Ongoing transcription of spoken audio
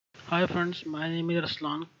Hi friends, my name is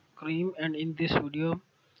Raslan Kareem, and in this video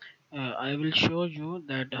I will show you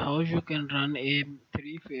that how you can run a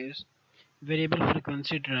three-phase variable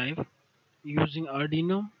frequency drive using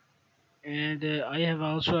Arduino, and I have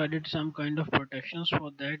also added some kind of protections for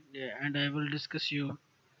that, and I will discuss you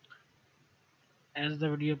as the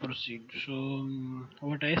video proceeds. So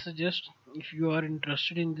what I suggest, if you are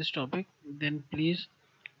interested in this topic, then please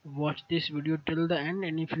watch this video till the end,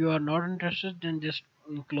 and if you are not interested, then just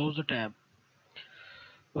close the tab.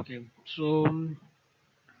 Okay, so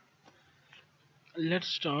let's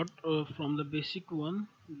start from the basic one,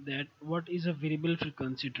 that what is a variable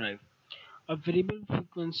frequency drive. A variable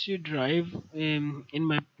frequency drive, in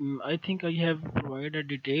my I think I have provided a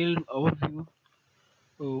detailed overview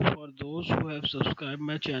for those who have subscribed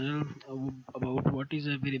my channel about what is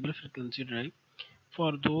a variable frequency drive.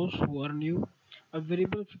 For those who are new, a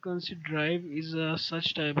variable frequency drive is a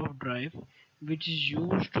such type of drive which is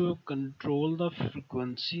used to control the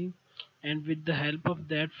frequency, and with the help of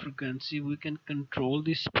that frequency we can control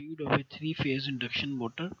the speed of a three-phase induction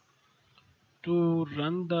motor to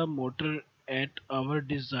run the motor at our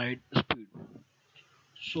desired speed.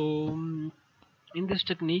 So in this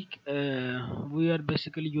technique, we are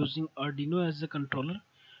basically using Arduino as a controller.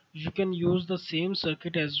 You can use the same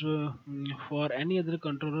circuit as for any other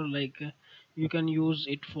controller, like you can use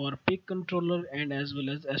it for PIC controller and as well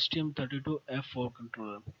as STM32F4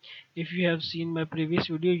 controller. If you have seen my previous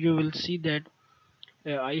video, you will see that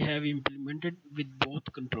I have implemented with both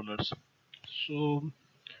controllers. So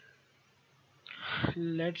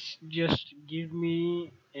let's just give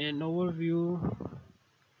me an overview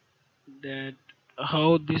that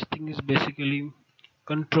how this thing is basically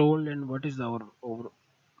controlled and what is our over.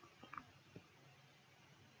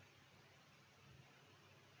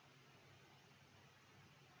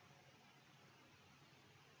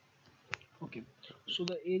 Okay, so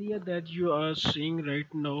the area that you are seeing right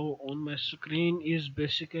now on my screen is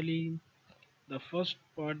basically the first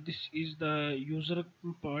part. This is the user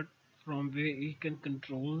part, from where he can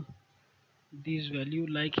control these value,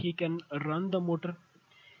 like he can run the motor,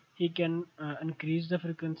 he can increase the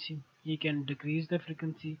frequency, he can decrease the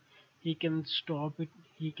frequency, he can stop it,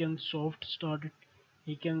 he can soft start it,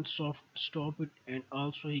 he can soft stop it, and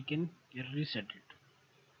also he can reset it.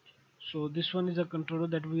 So this one is a controller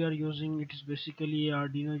that we are using. It is basically a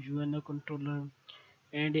Arduino UNO controller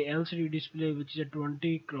and a LCD display, which is a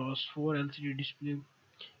 20 cross 4 LCD display.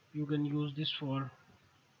 You can use this for,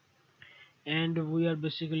 and we are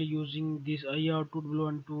basically using this I output below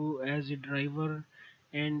and 2 as a driver,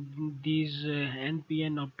 and these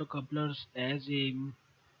NPN optocouplers as a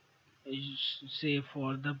say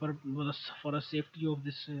for the for a safety of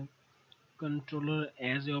this controller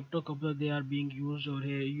as a optocoupler. They are being used over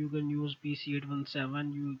here. You can use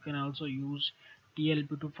PC817, you can also use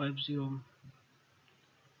TLP250.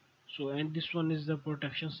 So, and this one is the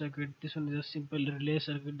protection circuit. This one is a simple relay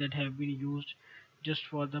circuit that have been used just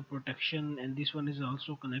for the protection, and this one is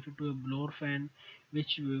also connected to a blower fan,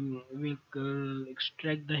 which will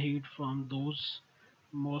extract the heat from those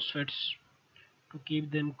MOSFETs to keep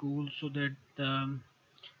them cool, so that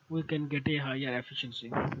we can get a higher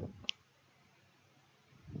efficiency.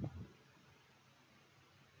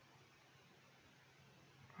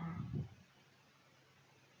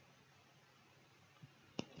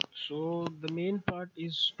 So the main part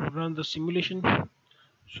is to run the simulation.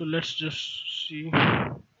 So let's just see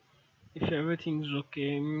if everything is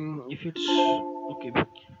okay. If it's okay,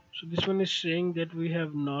 so this one is saying that we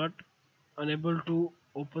have not unable to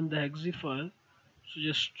open the exe file. So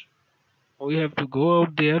just we have to go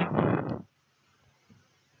out there.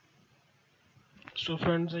 So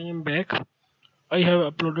friends, I am back. I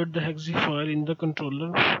have uploaded the exe file in the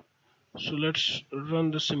controller. So let's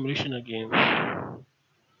run the simulation again.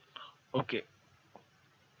 Okay,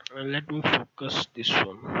 and let me focus this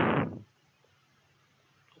one.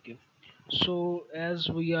 Okay, so as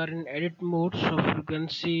we are in edit mode, so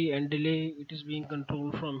frequency and delay, it is being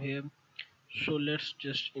controlled from here. So let's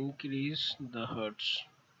just increase the hertz.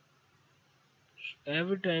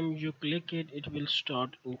 Every time you click it, it will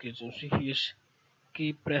start increasing. So if you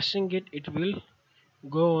keep pressing it, it will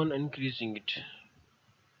go on increasing it,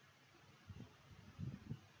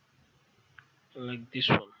 like this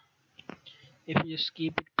one. If you just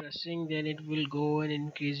keep it pressing, then it will go on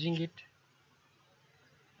increasing it.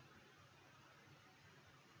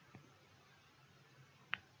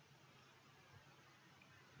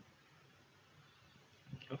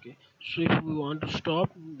 Okay, so if we want to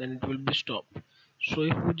stop, then it will be stop. So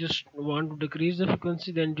if we just want to decrease the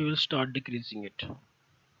frequency, then it will start decreasing it.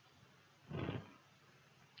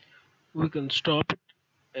 We can stop it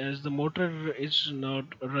as the motor is not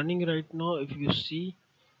running right now. If you see,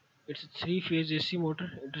 it's a three-phase AC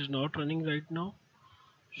motor. It is not running right now.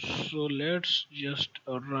 So let's just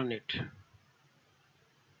run it.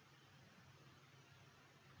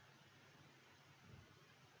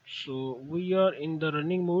 So we are in the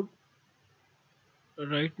running mode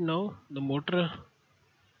right now. The motor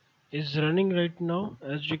is running right now,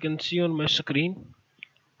 as you can see on my screen.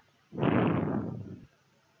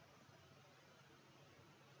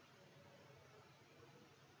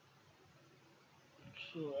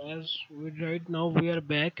 So as we right now we are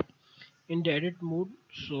back in the edit mode.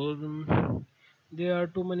 So there are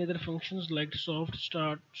too many other functions like soft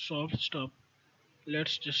start, soft stop.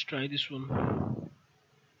 Let's just try this one.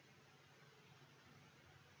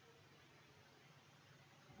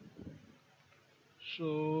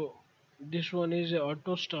 So this one is a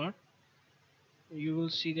auto start. You will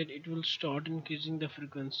see that it will start increasing the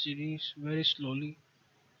frequency very slowly.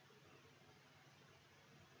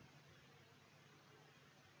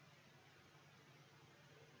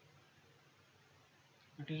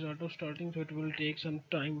 It is auto starting, so it will take some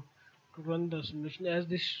time to run the simulation, as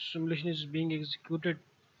this simulation is being executed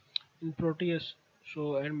in Proteus.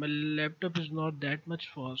 So and my laptop is not that much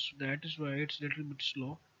fast, that is why it's a little bit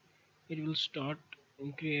slow. It will start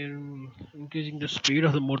increasing the speed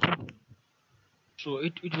of the motor. So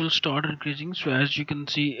it will start increasing. So as you can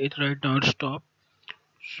see it right now, it stopped.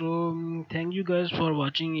 So thank you guys for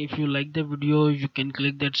watching. If you like the video, you can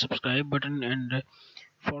click that subscribe button, and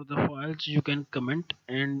for the files you can comment,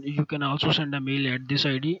 and you can also send a mail at this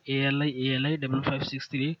id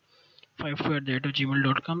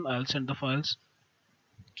ali556352@gmail.com. I'll send the files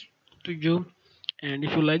to you. And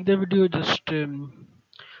if you like the video, just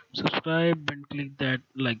subscribe and click that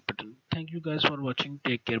like button. Thank you guys for watching.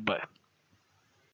 Take care. Bye.